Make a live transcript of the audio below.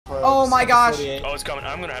probes. Oh my gosh. 48. Oh, it's coming.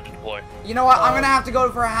 I'm gonna have to deploy. You know what? I'm gonna have to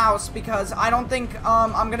go for a house because I don't think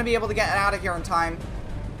I'm gonna be able to get out of here in time.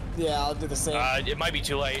 Yeah, I'll do the same. It might be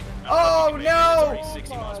too late. Oh, It's no! already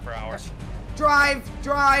 60 miles per hour. Drive,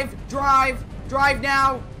 drive, drive, drive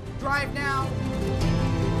now, drive now.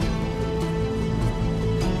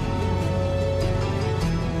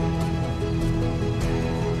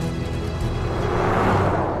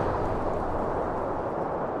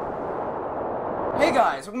 Hey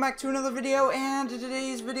guys, welcome back to another video, and in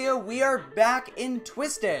today's video we are back in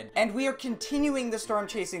Twisted, and we are continuing the storm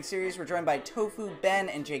chasing series. We're joined by Tofu, Ben,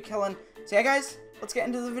 and Jlkillen. So yeah guys, let's get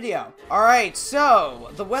into the video. Alright,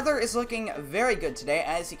 so the weather is looking very good today.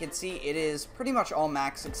 As you can see, it is pretty much all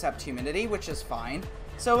max except humidity, which is fine.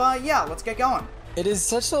 So yeah, let's get going. It is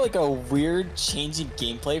such a weird changing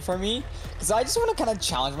gameplay for me, because I just want to kind of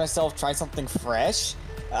challenge myself, try something fresh.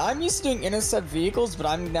 I'm used to doing intercept vehicles, but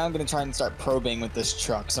I'm now going to try and start probing with this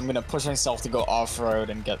truck. So I'm going to push myself to go off-road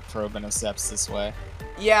and get probe intercepts this way.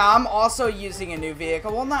 Yeah, I'm also using a new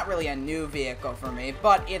vehicle. Well, not really a new vehicle for me,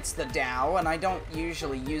 but it's the Dow, and I don't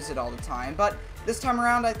usually use it all the time. But this time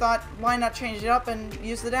around, I thought, why not change it up and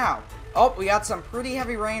use the Dow? Oh, we got some pretty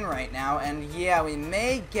heavy rain right now, and yeah, we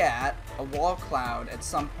may get a wall cloud at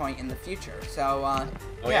some point in the future. So, Oh,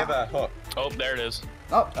 yeah. you have a hook. Oh, there it is.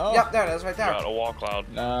 Oh, Oh. yep, there it is, right there. Got a wall cloud.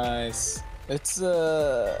 Nice. It's,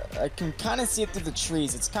 I can kind of see it through the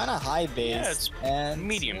trees. It's kind of high base. Yeah, it's and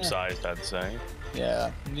medium-sized, I'd say.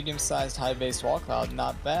 Yeah, medium-sized high base wall cloud,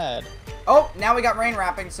 not bad. Oh, now we got rain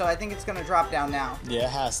wrapping, so I think it's gonna drop down now. Yeah, it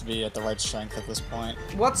has to be at the right strength at this point.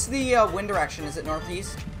 What's the wind direction? Is it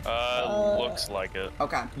northeast? Looks like it.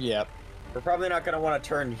 Okay. Yep. We're probably not going to want to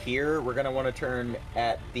turn here. We're going to want to turn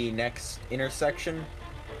at the next intersection.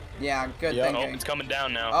 Yeah, good Yeah. Oh, thinking. it's coming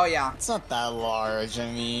down now. Oh, yeah. It's not that large, I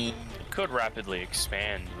mean, It could rapidly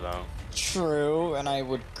expand, though. true, and I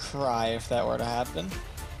would cry if that were to happen.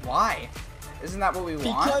 Why? Isn't that what we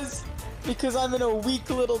want? Because I'm in a weak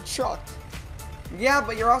little truck. Yeah,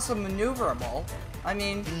 but you're also maneuverable. I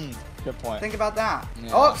mean, Good point. think about that.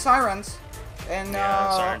 Yeah. Oh, sirens. And,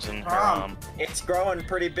 Yeah, sirens and It's growing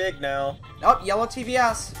pretty big now. Oh, yellow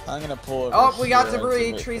TVS. I'm gonna pull over. Oh, we got here debris.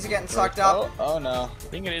 to wait Trees for are getting the sucked break. up. Oh no. I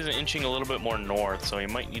think it is inching a little bit more north, so we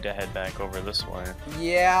might need to head back over this way.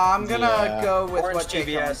 Yeah, I'm gonna Yeah. go with Orange what Jlkillen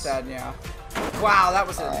TVS. said, yeah. Wow, that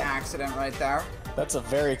was an accident right there. That's a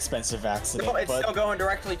very expensive accident. No, it's but still going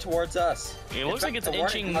directly towards us. It looks like it's the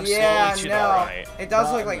warning inching comes- Yeah, slowly to the no. right. It does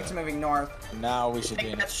No, look like no. it's moving north. now we I should be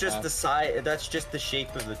think in that's its just path. the size. That's just the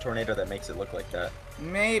shape of the tornado that makes it look like that.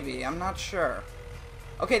 Maybe, I'm not sure.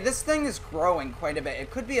 Okay, this thing is growing quite a bit.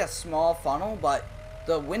 It could be a small funnel, but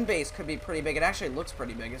the wind base could be pretty big. It actually looks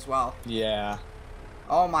pretty big as well. Yeah.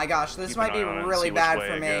 Oh my gosh, this Keep might an be eye on it and really see which bad way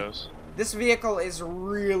for it me. goes. This vehicle is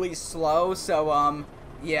really slow, so,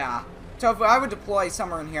 yeah. Tofu, I would deploy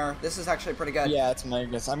somewhere in here. This is actually pretty good. Yeah, it's my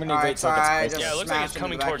guess. I'm gonna Alright, wait till it sorry, I gets just closer. Yeah, it looks like it's smashed into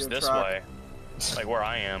coming the back towards of the this truck. way. Like where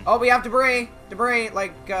I am. Oh, we have debris. Debris,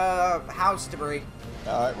 like, house debris.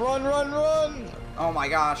 Alright, run, run, run! Oh my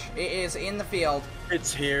gosh, it is in the field.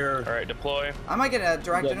 It's here. Alright, deploy. I might get a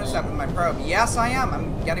direct Yeah, intercept with my probe. Yes, I am.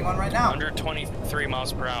 I'm getting one right now. 123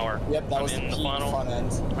 miles per hour. Yep, that I'm was the in the peak funnel. front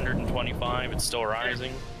end. 125, it's still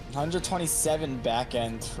rising. 127 back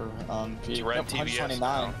end for peak. It's red Yep, TVS 129.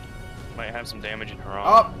 now. Might have some damage in Haram.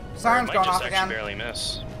 Oh, siren's Might going just off actually again. barely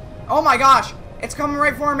miss. Oh my gosh, it's coming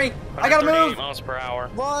right for me. I gotta 138 move. miles per hour.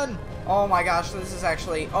 Run! Oh my gosh, this is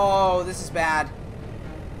actually, oh, this is bad.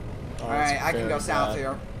 Oh, Alright, it's I can go very south bad.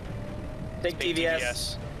 here. Take Big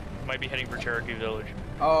TVS. Might be heading for Cherokee Village.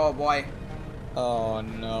 Oh boy. Oh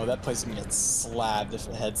no, that place is gonna get slabbed if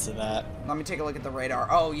it heads to that. Let me take a look at the radar.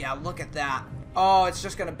 Oh yeah, look at that. Oh, it's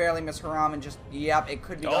just gonna barely miss Haram and just, yep, it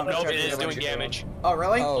could be Oh, going to nope, it Cherokee is Village. doing damage. Oh,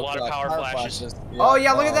 really? Oh, lot of God, power flashes. Oh,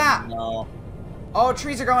 yeah, look at that. No. Oh,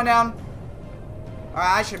 trees are going down.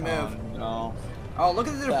 Alright, I should Oh, move. no. Oh, look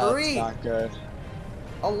at the That's debris. not good.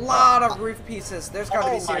 A lot of roof pieces. There's gotta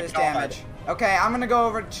Oh be my serious God. damage. Okay, I'm gonna go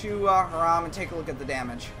over to Haram and take a look at the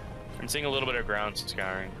damage. I'm seeing a little bit of ground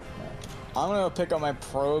scarring. I'm gonna pick up my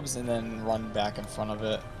probes and then run back in front of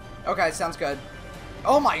it. Okay, sounds good.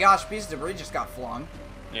 Oh my gosh, piece of debris just got flung.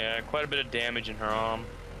 Yeah, quite a bit of damage in Haram.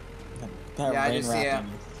 That Yeah, I rain do see it.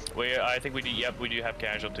 wrapping. I think we do. Yep, we do have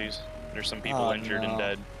casualties. There's some people Oh, injured and no.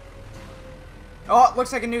 dead. Oh, it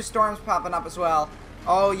looks like a new storm's popping up as well.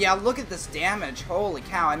 Oh yeah, look at this damage. Holy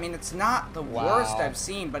cow. I mean, it's not the worst Wow. I've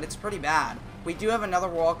seen, but it's pretty bad. We do have another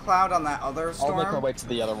wall cloud on that other storm. I'll make my way to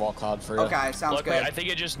the other wall cloud for you. Okay, sounds Luckily, good. I think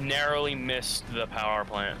it just narrowly missed the power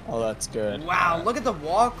plant. Oh, that's good. Wow, look at the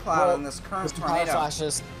wall cloud Well, in this current Power tornado.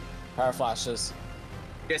 flashes. Power flashes.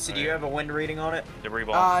 Jesse, do you have a wind reading on it? Debris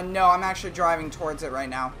ball. No, I'm actually driving towards it right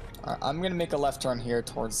now. I'm gonna make a left turn here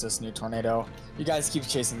towards this new tornado. You guys keep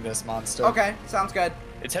chasing this monster. Okay, sounds good.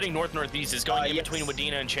 It's heading north-northeast. It's going in yes. between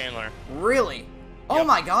Wadena and Chandler. Really? Oh Yep.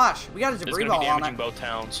 my gosh, we got a It's debris going to be ball on damaging it. both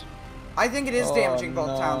towns. I think it is Oh, damaging both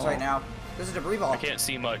no. towns right now. There's a debris ball. I can't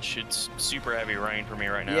see much. It's super heavy rain for me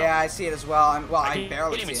right now. Yeah, I see it as well. I I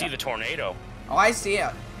barely can't even see see it. the tornado. Oh, I see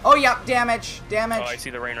it. Oh, yep, damage, damage. Oh, I see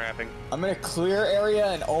the rain wrapping. I'm in a clear area,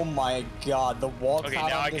 and oh my god, the wall Okay, cloud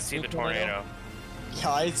now on I can this see new the tornado.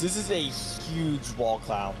 Guys, this is a huge wall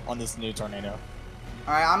cloud on this new tornado.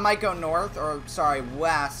 All right, I might go north, or sorry,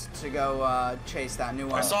 west to go chase that new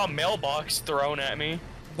one. I saw a mailbox thrown at me.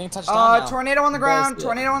 I think touchdown now. Tornado on the You guys ground, see it?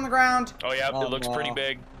 tornado on the ground. Oh, yeah, Oh, it looks pretty no.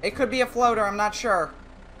 big. It could be a floater, I'm not sure.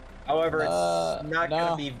 However, it's not no.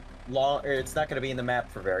 gonna be long. Or it's not gonna be in the map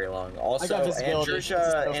for very long. Also, visibility.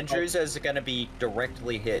 Andrews is gonna be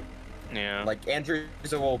directly hit. Yeah. Like Andrews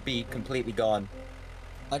will be completely gone.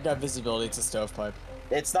 I got visibility to stovepipe.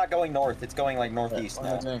 It's not going north. It's going like northeast What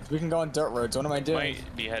am I now. doing? We can go on dirt roads. What am I doing?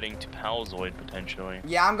 Might be heading to Palzoid, potentially.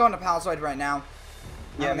 Yeah, I'm going to Palisoid right now.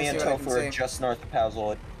 Yeah, I'm me gonna and see what I Toph can are see. just north of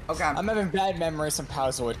Palzoid. Okay. I'm having bad memories from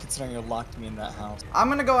Pauzoid considering you locked me in that house. I'm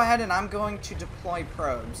gonna go ahead and I'm going to deploy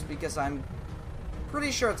probes because I'm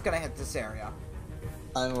pretty sure it's gonna hit this area.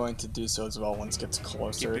 I'm going to do so as well once it gets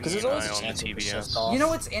closer. Keeping Because there's an always eye a on the chance it could TBS. shift off. You know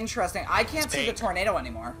what's interesting? I can't It's see the pink. tornado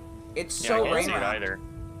anymore. It's Yeah, so I can't rain see it wrapped. either.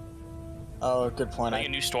 Oh, good point. I think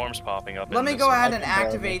a new storm's popping up. Let in me this go one. ahead I and can barely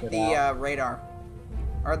activate make it the out. radar.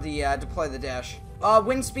 Or the deploy the dish.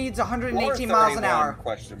 Wind speeds 118 miles an 431 hour.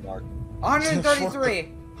 Question mark.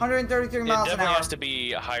 133. 133 It miles an definitely hour. has to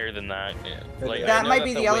be higher than that. Yeah. Like, I That know might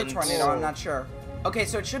be the other winds- tornado, I'm not sure. Okay,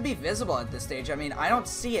 so it should be visible at this stage. I mean, I don't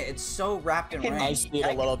see it. It's so wrapped in I can rain. I see it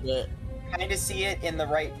a little bit. Kind of see it in the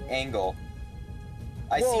right angle.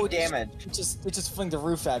 I Whoa, see damage. It just flinged the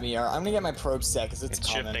roof at me. Alright, I'm gonna get my probe set because it's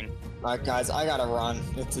coming. shifting. Alright, guys, I gotta run.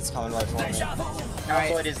 It's coming right for me. Palzoid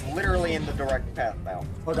Alright, is literally in the direct path now.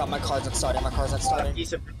 Oh god, my car's not starting. My car's not A starting.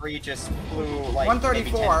 piece of debris just flew like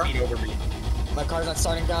 134. maybe 10 feet over me. My car's not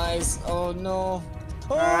starting, guys. Oh no.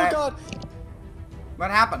 Oh Alright. god.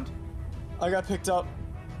 what happened? I got picked up.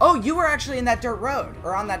 Oh, you were actually in that dirt road,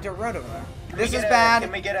 or on that dirt road over there. This is Can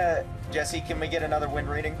bad. we get a Jesse? Can we get another wind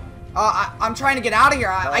rating? I'm trying to get out of here.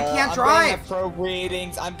 I can't I'm getting drive. the probe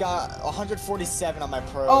readings. I've got 147 on my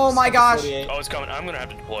probe. Oh my gosh. Oh, it's coming. I'm gonna have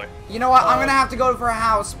to deploy. You know what? I'm gonna have to go for a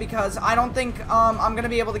house because I don't think I'm gonna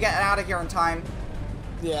be able to get out of here in time.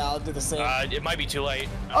 Yeah, I'll do the same. It might be too late.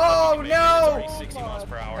 Oh, Maybe no! It's already 60 miles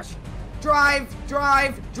per hour. Drive,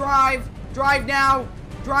 drive, drive, drive now,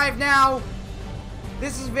 drive now.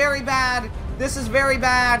 This is very bad. This is very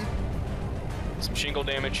bad. Some shingle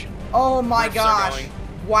damage. Oh my Roofs are gosh. going.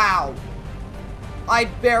 Wow. I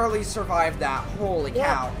barely survived that. Holy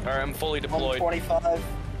cow. All right, I'm fully deployed. 125,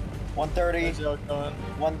 130, Jlkillen.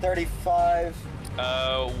 135.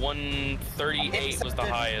 138 was the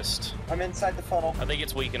highest. I'm inside the funnel. I think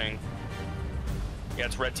it's weakening. Yeah,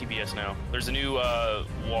 it's red TBS now. There's a new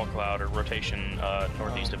wall cloud or rotation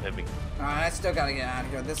northeast of Hibbing. Alright, I still gotta get out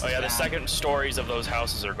of here. This Oh is yeah, the bad. second stories of those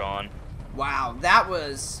houses are gone. Wow, that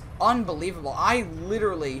was unbelievable. I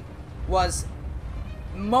literally was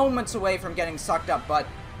moments away from getting sucked up, but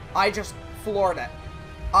I just floored it.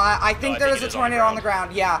 I think I there think is it a is on the tornado on the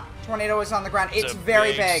ground. Yeah, tornado is on the ground. It's a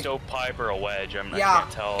very big big. stovepipe or a wedge. I Yeah,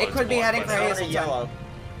 can't tell. it It's could be blocked heading by for the- It's Hazelton. yellow.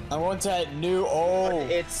 I want that new. Oh.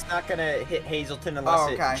 It's not gonna hit Hazelton unless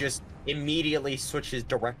Oh, okay. it just immediately switches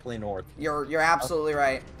directly north. You're absolutely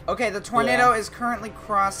right. Okay, the tornado is currently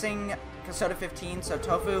crossing Kasota 15, so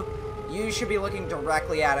Tofu, you should be looking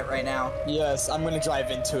directly at it right now. Yes, I'm gonna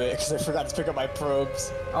drive into it because I forgot to pick up my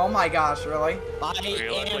probes. Oh my gosh, really? I Okay,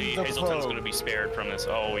 luckily, am the Hazelton's probe. going to be spared from this.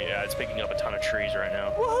 Oh yeah, it's picking up a ton of trees right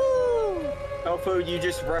now. Woohoo! Tofu, you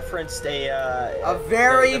just referenced a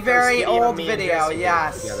very, the first very video old me and video, Jesse did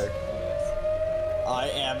yes. together. I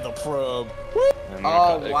am the probe. I'm Oh,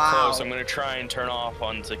 gonna cut it wow. close. I'm going to try and turn off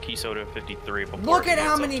onto Keysota 53 before Look it at how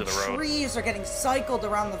gets up many to the road. trees are getting cycled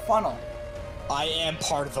around the funnel. I am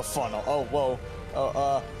part of the funnel. Oh, whoa.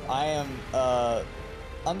 I am,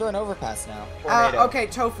 under an overpass now. Tornado. Okay,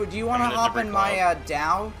 Tofu, do you want to I'm in a hop debris in my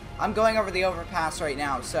Dow? I'm going over the overpass right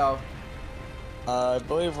now, so... I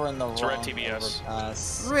believe we're in the It's wrong red TBS.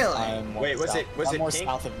 overpass. Really? I am more Wait, was south. it- was I'm it more pink?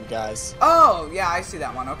 south of you guys. Oh, yeah, I see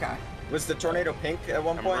that one, okay. Was the tornado pink at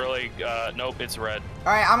one I'm point? really, nope, it's red.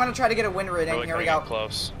 Alright, I'm gonna try to get a wind reading. Really Here we cutting go. it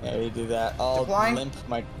close. Yeah, we do that. I'll Deploying? limp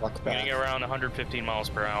my truck I'm back. getting around 115 miles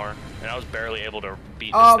per hour, and I was barely able to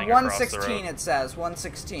beat this thing across the 116 road. it says,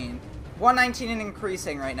 116. 119 and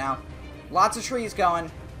increasing right now. Lots of trees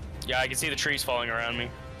going. Yeah, I can see the trees falling around me.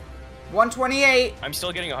 128. I'm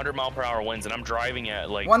still getting 100-mile-per-hour winds, and I'm driving at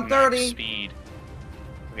like 130. max speed.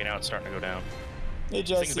 Okay, now it's starting to go down. Hey, This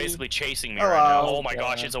thing's Jesse. basically chasing me Hello. right now. Oh my Yeah.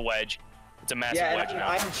 gosh, it's a wedge. It's a massive Yeah, wedge and now.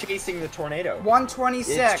 I'm chasing the tornado.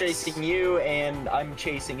 126. It's chasing you, and I'm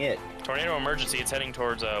chasing it. Tornado emergency. It's heading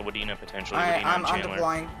towards Wadena potentially. Alright, Wadena I'm and Chandler.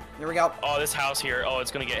 deploying. Here we go. Oh, this house here. Oh,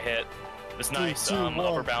 it's gonna get hit. This nice 2, 1.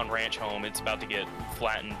 upper bound ranch home. It's about to get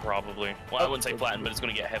flattened probably. Well, I wouldn't say flattened, but it's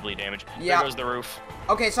gonna get heavily damaged. Yeah. There goes the roof.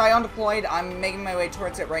 Okay, so I undeployed. I'm making my way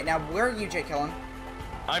towards it right now. Where are you, Jlkillen?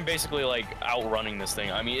 I'm basically like outrunning this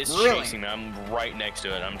thing. I mean, it's Really? chasing me. I'm right next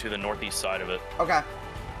to it. I'm to the northeast side of it. Okay.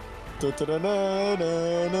 Is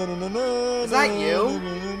that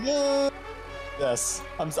you? Yes.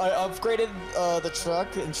 I upgraded the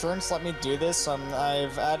truck. Insurance let me do this.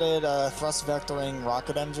 I've added thrust vectoring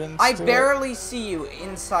rocket engines. I to it. barely see you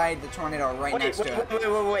inside the tornado right next to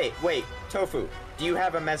it. Wait, Tofu, do you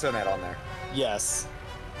have a mesonet on there? Yes.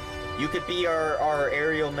 You could be our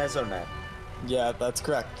aerial mesonet. Yeah, that's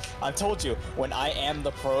correct. I told you, when I am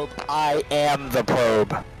the probe, I am the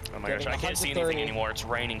probe. Oh my gosh, I can't see 130. anything anymore. It's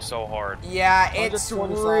raining so hard. Yeah, it's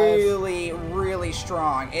 125. really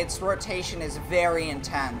strong. Its rotation is very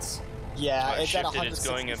intense. Yeah, it's at Shifted. It's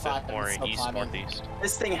going a 165 bit more and it's still east climbing. northeast.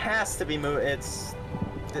 This thing has to be moving. This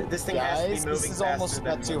thing has to be Guys, moving. this is faster almost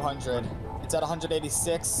than at 200. It's at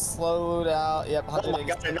 186, slowed out. Yep, Oh my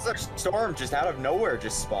 186. god, another storm just out of nowhere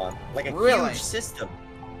just spawned. Like a Really? huge system.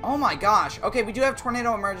 Oh my gosh. Okay, we do have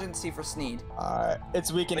tornado emergency for Sneed. Alright,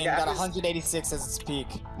 it's weakening. Like, I Got was- 186 as its peak.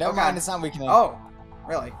 Never Okay. mind, it's not weakening. Oh,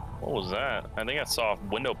 really? What was that? I think I saw a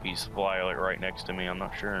window piece fly like right next to me. I'm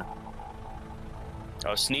not sure.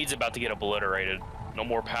 Oh, Sneed's about to get obliterated. No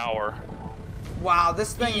more power. Wow,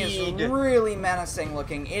 this thing is Speed. really menacing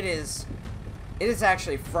looking. It is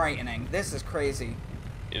actually frightening. This is crazy.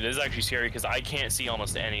 It is actually scary because I can't see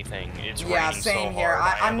almost anything. It's Yeah, raining so same here.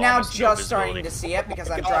 hard. I I'm have now almost no just starting to visibility. see it because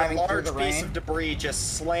I'm God, driving a through large the piece rain. of debris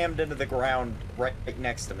just slammed into the ground right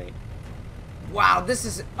next to me. Wow, this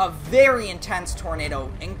is a very intense tornado.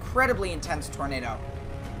 Incredibly intense tornado.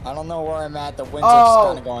 I don't know where I'm at. The winds are just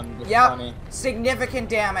kind of going yep. funny. Significant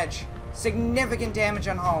damage. Significant damage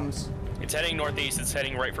on homes. It's heading northeast. It's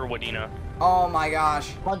heading right for Wadena. Oh my gosh.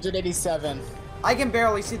 187. I can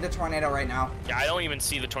barely see the tornado right now. Yeah, I don't even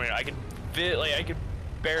see the tornado. I could barely see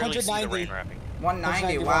the 190. rain wrapping.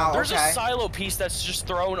 190, 191. wow, There's okay. a silo piece that's just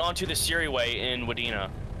thrown onto the Siriway in Wadena.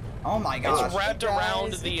 Oh my gosh. It's wrapped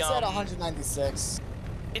around Guys, the it's at 196.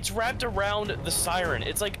 It's wrapped around the siren.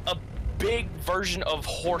 It's like a big version of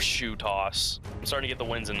horseshoe toss. I'm starting to get the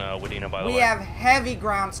winds in Wadena, by the way. We have heavy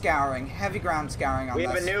ground scouring on We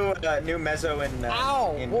this. have a new meso in.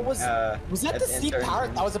 Ow! in, What was that? at- The steep in- power?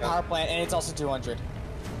 That was a power plant, and it's also 200.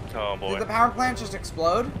 Oh boy. Did the power plant just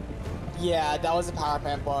explode? Yeah, that was a power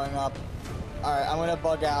plant blowing up. Alright, I'm gonna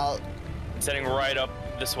bug out. It's heading right up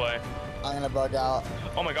this way. I'm gonna bug out.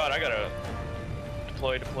 Oh my god, I gotta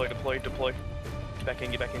deploy. Get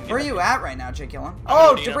back in. Where are you at right now, Jlkillen?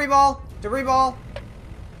 Oh, Wadena. debris ball.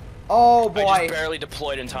 Oh I boy. just barely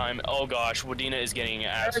deployed in time. Oh gosh, Wadena is getting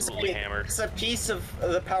absolutely hammered. It's a piece of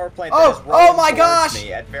the power plant. Oh, that is rolling oh my towards gosh!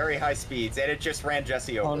 Me at very high speeds, and it just ran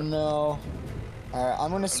Jesse over. Oh no. Alright,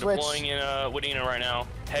 I'm gonna I'm switch. deploying in Wadena right now.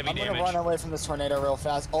 Heavy I'm damage. gonna run away from this tornado real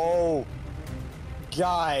fast. Oh,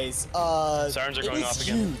 guys, Sirens are it going is off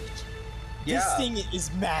again. huge. Yeah. This thing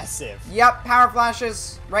is massive. Yep, power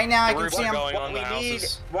flashes. Right now I The can roofs see are them. going on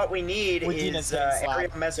the What we need Wadena's is getting area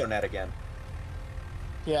slapped. mesonet again.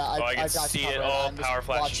 Yeah, Oh, I can got see you it. covered. Oh, I'm just power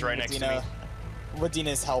flashes watching right next to me. Wadena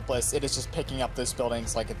is helpless. It is just picking up those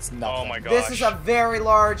buildings like it's nothing. Oh my gosh. This is a very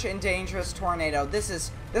large and dangerous tornado. This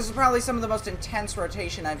is probably some of the most intense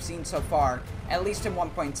rotation I've seen so far, at least in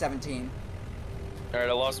 1.17. Alright,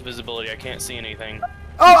 I lost visibility. I can't see anything.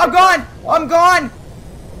 Oh, I'm gone! I'm gone!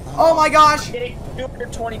 Oh my gosh! Getting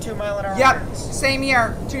 222 mile an hour. Yep, winds. same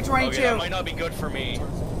here. 222, Okay, that might not be good for me.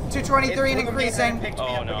 223 and It flew me increasing. and picked me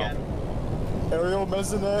Oh, up no. again. Aerial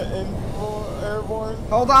mesonet and airborne.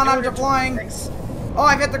 Hold on, I'm deploying. 226, Oh,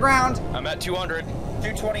 I've hit the ground. I'm at 200.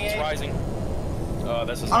 It's 228. rising.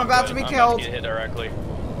 This is I'm not about good. to be I'm killed. About to get hit directly.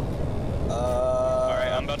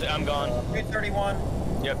 Alright, I'm gone. 231.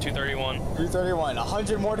 Yep, 231. 331.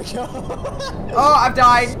 100 more to go. Oh, I've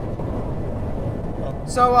died.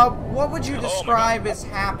 So, what would you Oh my describe God. as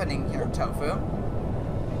happening here, Tofu?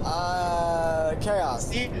 Chaos.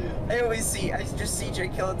 See, I just see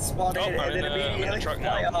Jlkillen spawn Oh, in I'm and in then the immediately truck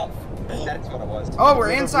fly now. off. That's what it was. Oh, we're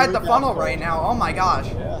We're inside the really funnel down for right it. now. Oh my gosh.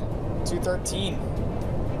 Yeah. 213.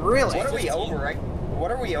 Really? What are we 15. over?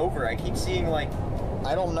 What are we over? I keep seeing like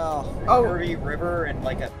I don't know. Oh. Murray River and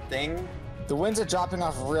like a thing. The winds are dropping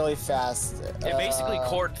off really fast. It basically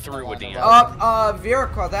cored through Wadena.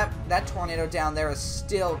 Viraco, that tornado down there is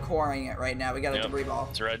still coring it right now. We got a debris ball.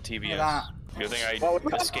 It's red TBS. That. Good thing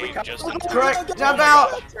I escaped just in time. Correct, jump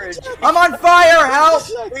out! I'm on fire! Help!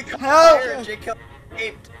 Help! Jlkillen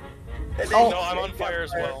escaped. No, I'm on fire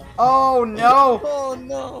as well. Oh no! Oh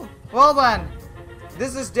no! Well then,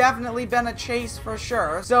 this has definitely been a chase for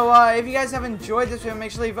sure. So if you guys have enjoyed this video,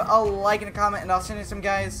 make sure to leave a like and a comment, and I'll send you some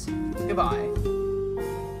guys. Goodbye.